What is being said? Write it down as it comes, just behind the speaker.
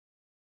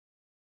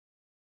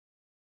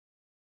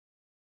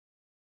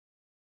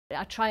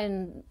I try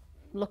and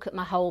look at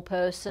my whole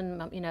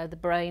person, you know, the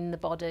brain, the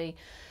body,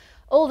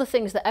 all the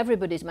things that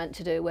everybody's meant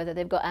to do, whether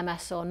they've got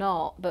MS or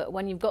not. But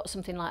when you've got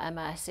something like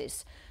MS,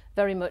 it's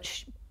very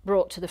much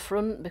brought to the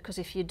front, because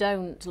if you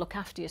don't look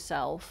after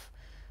yourself,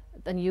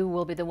 then you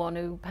will be the one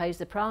who pays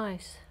the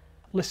price.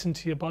 Listen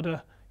to your body.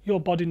 Your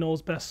body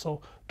knows best,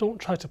 so don't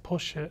try to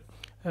push it.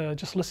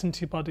 Just listen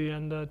to your body,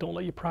 and don't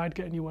let your pride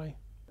get in your way.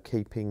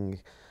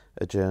 Keeping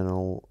a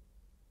journal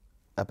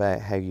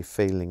about how you're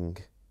feeling,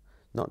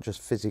 not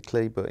just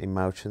physically but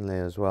emotionally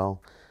as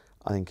well,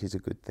 I think is a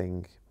good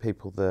thing.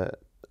 People that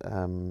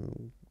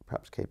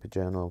perhaps keep a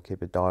journal,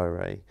 keep a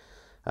diary,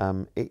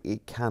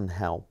 it can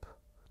help.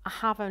 I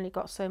have only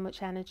got so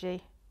much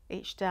energy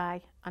each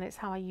day, and it's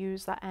how I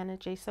use that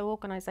energy. So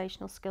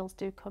organisational skills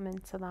do come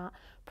into that.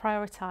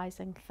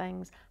 Prioritising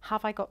things.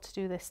 Have I got to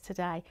do this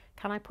today?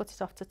 Can I put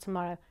it off to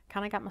tomorrow?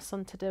 Can I get my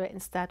son to do it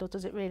instead, or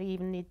does it really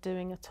even need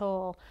doing at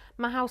all?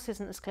 My house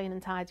isn't as clean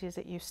and tidy as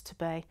it used to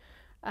be,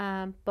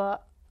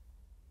 but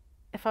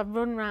if I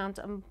run around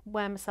and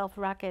wear myself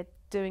ragged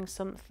doing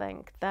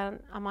something, then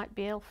I might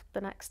be ill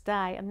the next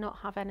day and not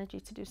have energy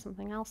to do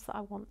something else that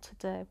I want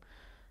to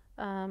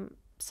do.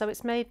 So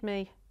it's made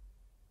me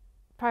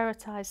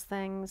prioritise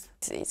things.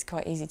 It's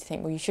quite easy to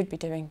think, well, you should be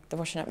doing the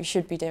washing up, you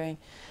should be doing,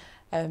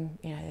 you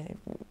know,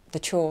 the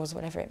chores,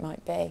 whatever it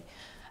might be.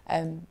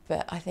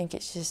 But I think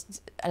it's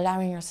just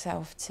allowing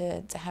yourself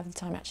to have the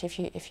time.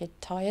 Actually, if you're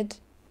tired,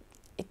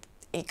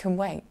 it can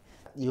wait.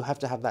 You have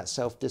to have that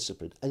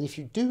self-discipline, and if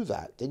you do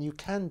that, then you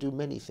can do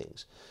many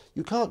things.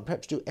 You can't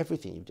perhaps do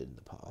everything you did in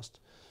the past,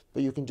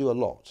 but you can do a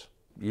lot.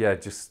 Yeah,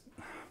 just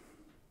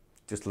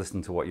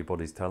listen to what your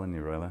body's telling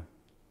you, really.